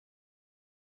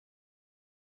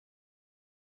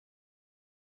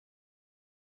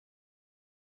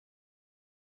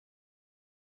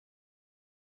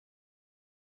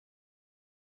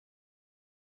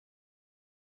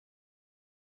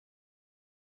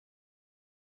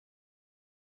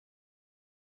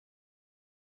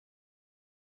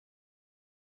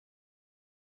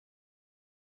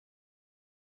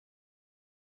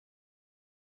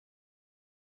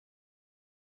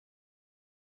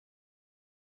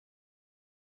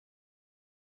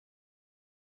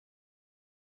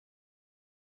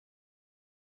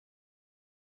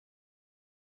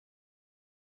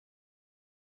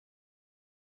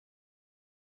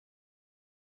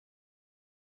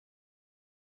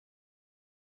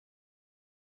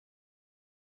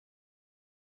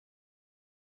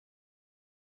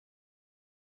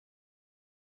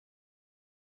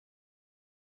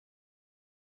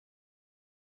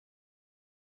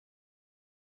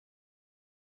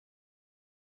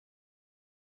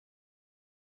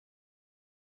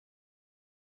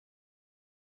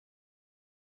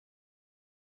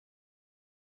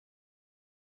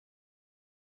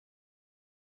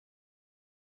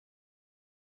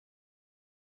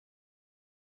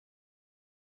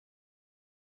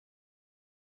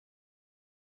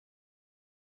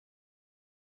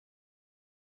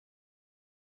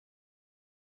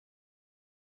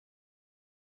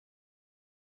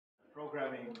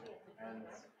programming, and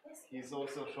he's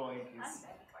also showing his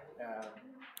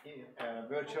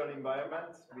virtual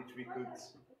environment, which we could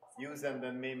use, and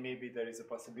then maybe there is a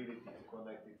possibility to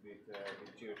connect it with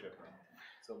GeoJapan.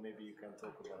 So maybe you can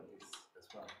talk about this as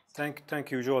well.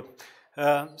 Thank you, Zsolt.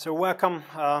 So welcome.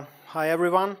 Hi,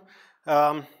 everyone.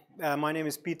 My name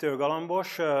is Peter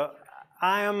Galambos.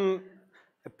 I am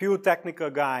a pure technical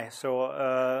guy,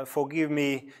 so forgive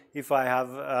me if I have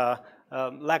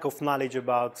lack of knowledge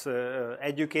about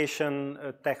education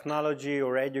technology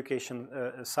or education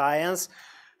science.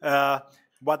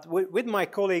 But with my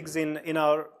colleagues in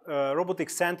our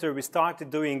robotics center, we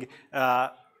started doing a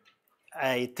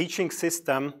teaching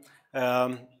system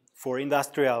for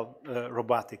industrial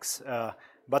robotics.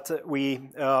 But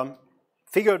we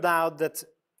figured out that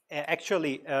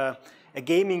actually a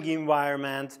gaming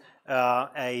environment,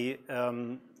 a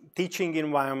teaching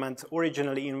environment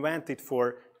originally invented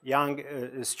for young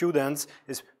students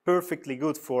is perfectly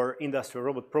good for industrial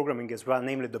robot programming as well,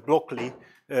 namely the Blockly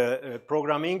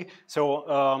programming.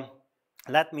 So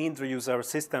let me introduce our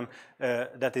system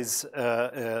that is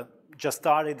just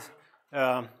started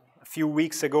a few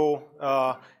weeks ago,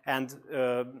 and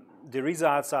the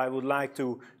results I would like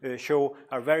to show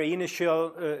are very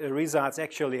initial results,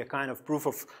 actually a kind of proof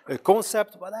of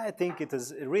concept, but I think it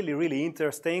is really, really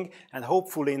interesting, and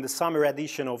hopefully in the summer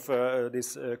edition of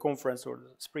this conference, or the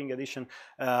spring edition,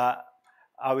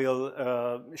 I will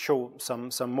show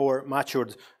some more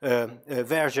matured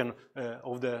version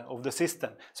of the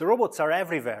system. So robots are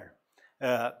everywhere.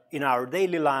 In our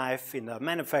daily life, in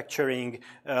manufacturing,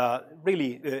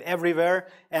 really everywhere,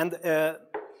 and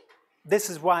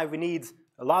this is why we need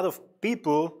a lot of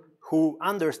people who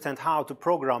understand how to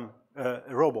program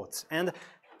robots. And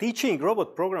teaching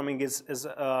robot programming is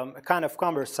kind of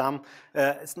cumbersome.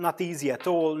 It's not easy at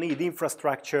all. Need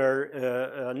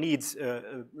infrastructure, needs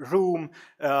room.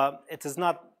 It is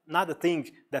not a thing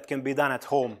that can be done at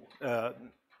home.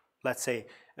 Let's say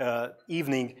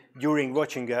evening during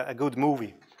watching a good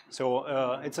movie.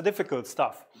 So it's a difficult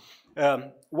stuff.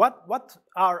 What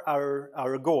are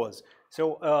our goals?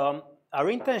 So our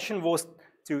intention was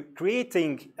to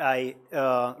creating a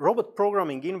robot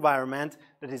programming environment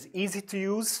that is easy to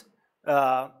use.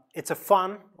 It's a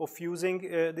fun of using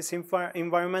this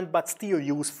environment, but still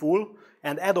useful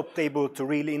and adaptable to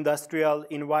real industrial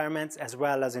environments as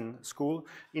well as in school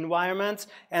environments,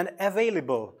 and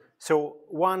available. So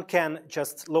one can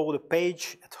just load a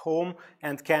page at home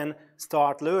and can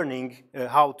start learning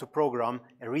how to program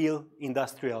a real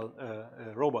industrial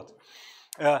robot.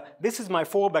 This is my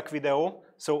fallback video,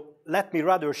 so let me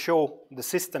rather show the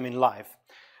system in live.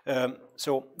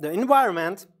 So the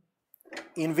environment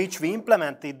in which we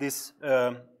implemented this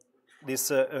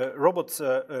robot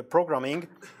programming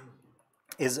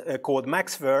is called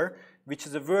Maxware, which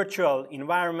is a virtual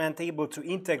environment able to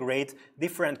integrate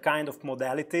different kind of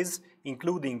modalities,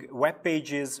 including web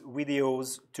pages,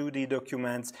 videos, 2D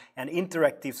documents, and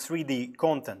interactive 3D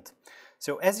content.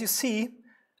 So as you see,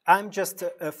 I'm just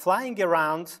flying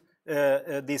around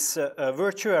this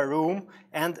virtual room,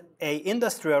 and an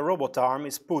industrial robot arm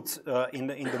is put in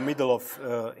the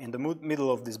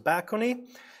middle of this balcony,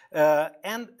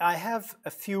 and I have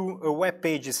a few web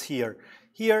pages here.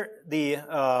 Here the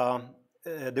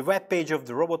web page of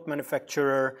the robot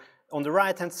manufacturer. On the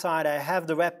right-hand side, I have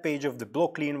the web page of the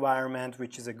Blockly environment,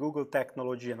 which is a Google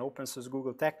technology, an open source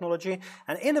Google technology.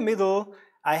 And in the middle,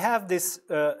 I have this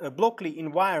Blockly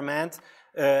environment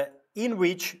in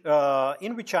which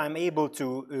I'm able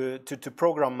to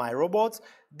program my robots.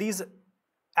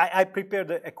 I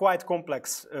prepared a quite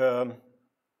complex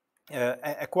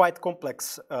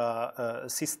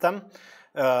system.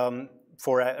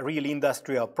 For a really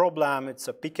industrial problem. It's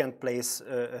a pick and place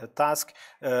task,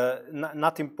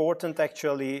 not important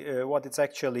actually what it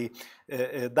actually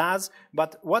does,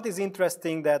 but what is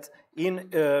interesting that in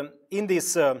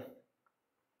this, I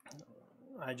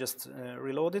just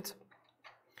reloaded.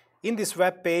 In this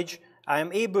web page, I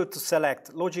am able to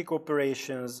select logic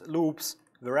operations, loops,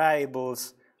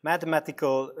 variables,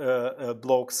 mathematical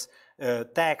blocks,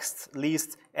 text,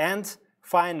 list, and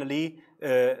finally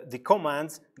the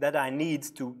commands that I need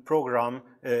to program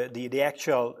the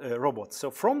actual robot.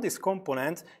 So from this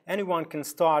component, anyone can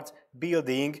start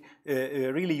building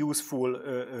a really useful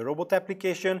robot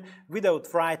application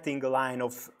without writing a line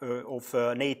of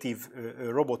native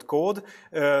robot code.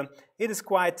 It is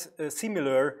quite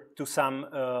similar to some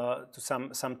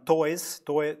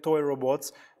toy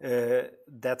robots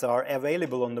that are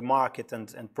available on the market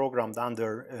and programmed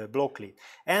under Blockly.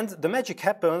 And the magic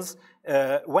happens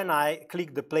when I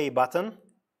click the play button,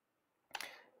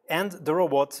 and the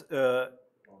robot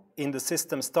in the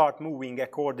system start moving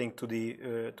according to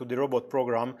the robot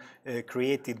program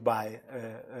created by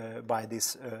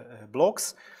these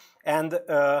blocks. And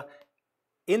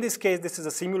in this case, this is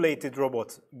a simulated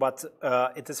robot, but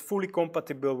it is fully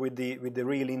compatible with the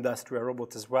real industrial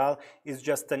robot as well. It's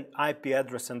just an IP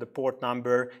address and the port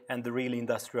number, and the real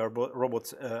industrial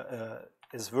robot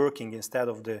is working instead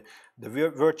of the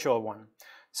virtual one.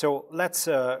 So let's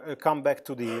come back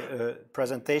to the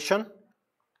presentation.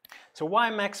 So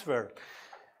why Maxware?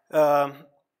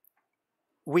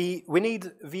 We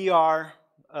need VR.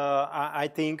 I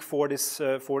think for this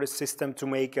system to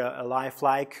make a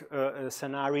lifelike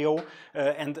scenario,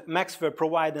 and Maxware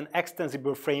provide an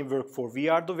extensible framework for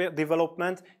VR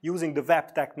development using the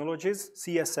web technologies,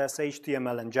 CSS,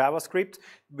 HTML, and JavaScript,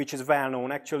 which is well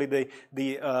known. Actually,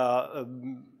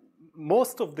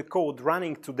 most of the code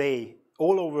running today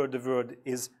all over the world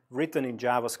is written in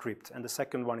JavaScript, and the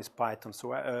second one is Python.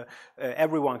 So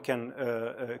everyone can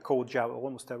code Java,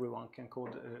 almost everyone can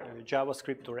code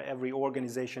JavaScript, or every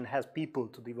organization has people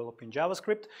to develop in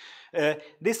JavaScript.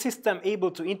 This system able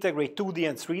to integrate 2D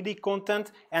and 3D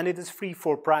content, and it is free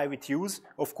for private use.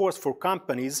 Of course, for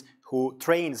companies who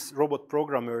trains robot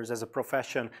programmers as a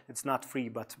profession, it's not free,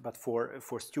 but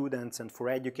for students and for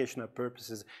educational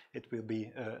purposes, it will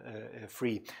be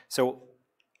free. So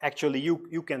actually,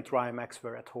 you can try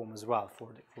Maxware at home as well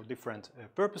for different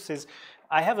purposes.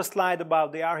 I have a slide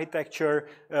about the architecture.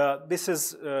 This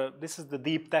is the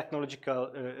deep technological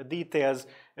details.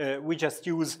 We just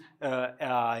use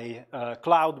a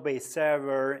cloud-based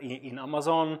server in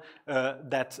Amazon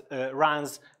that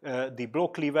runs the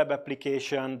Blockly web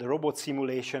application, the robot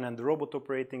simulation, and the robot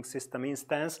operating system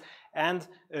instance, and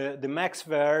the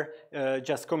Maxware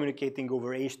just communicating over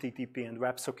HTTP and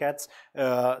WebSockets.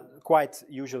 Quite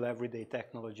usual everyday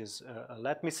technologies,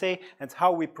 let me say. And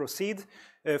how we proceed?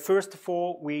 First of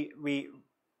all, we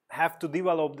have to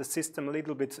develop the system a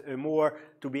little bit more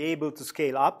to be able to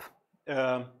scale up,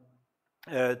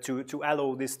 to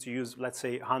allow this to use, let's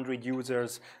say, 100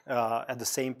 users at the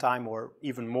same time, or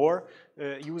even more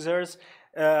users.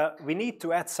 We need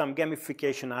to add some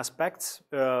gamification aspects,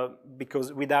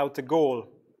 because without a goal,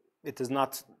 it is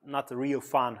not real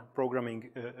fun programming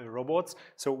robots.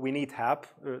 So we need help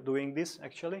doing this,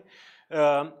 actually.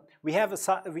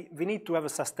 We need to have a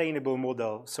sustainable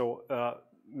model. So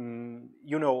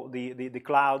you know, the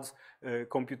cloud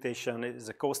computation is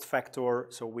a cost factor,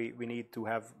 so we need to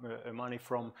have money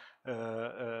from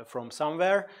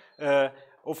somewhere.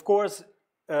 Of course,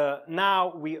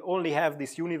 now we only have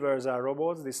this universal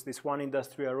robots, this one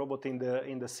industrial robot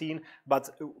in the scene, but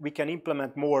we can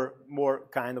implement more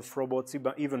kind of robots,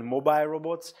 even mobile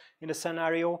robots in the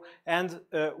scenario, and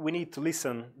we need to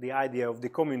listen the idea of the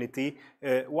community,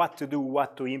 what to do,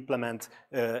 what to implement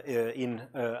in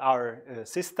our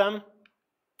system.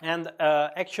 And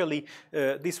actually,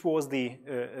 this was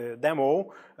the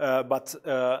demo, but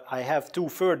I have 2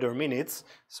 further minutes,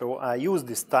 so I use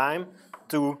this time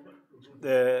to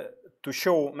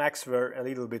show Maxware a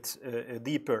little bit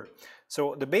deeper.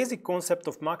 So the basic concept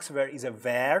of Maxware is a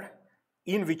ware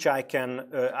in which I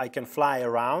can fly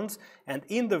around, and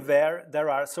in the ware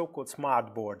there are so-called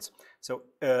smart boards. So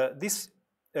this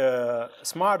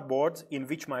smart board in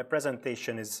which my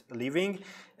presentation is living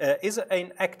is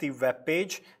an active web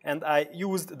page, and I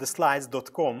used the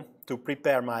slides.com to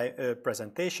prepare my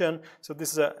presentation. So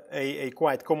this is a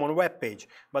quite common web page,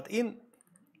 but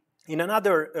in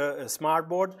another smart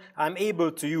board, I'm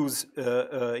able to use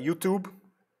YouTube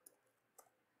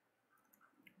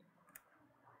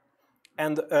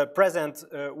and present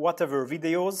whatever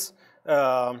videos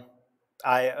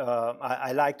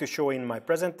I like to show in my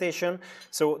presentation.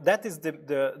 So that is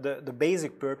the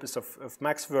basic purpose of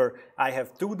Maxware. I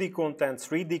have 2D content,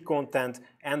 3D content,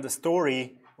 and the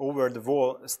story over the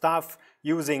wall stuff.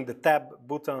 Using the tab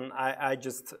button, I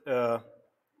just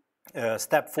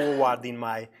step forward in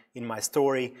my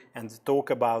story and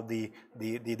talk about the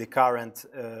current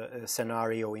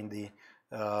scenario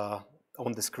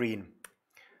on the screen.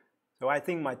 So I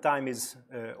think my time is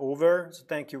over. So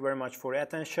thank you very much for your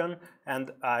attention,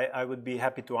 and I would be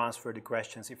happy to answer the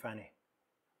questions, if any.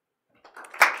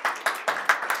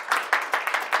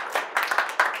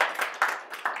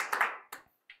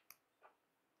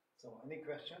 So any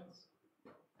questions?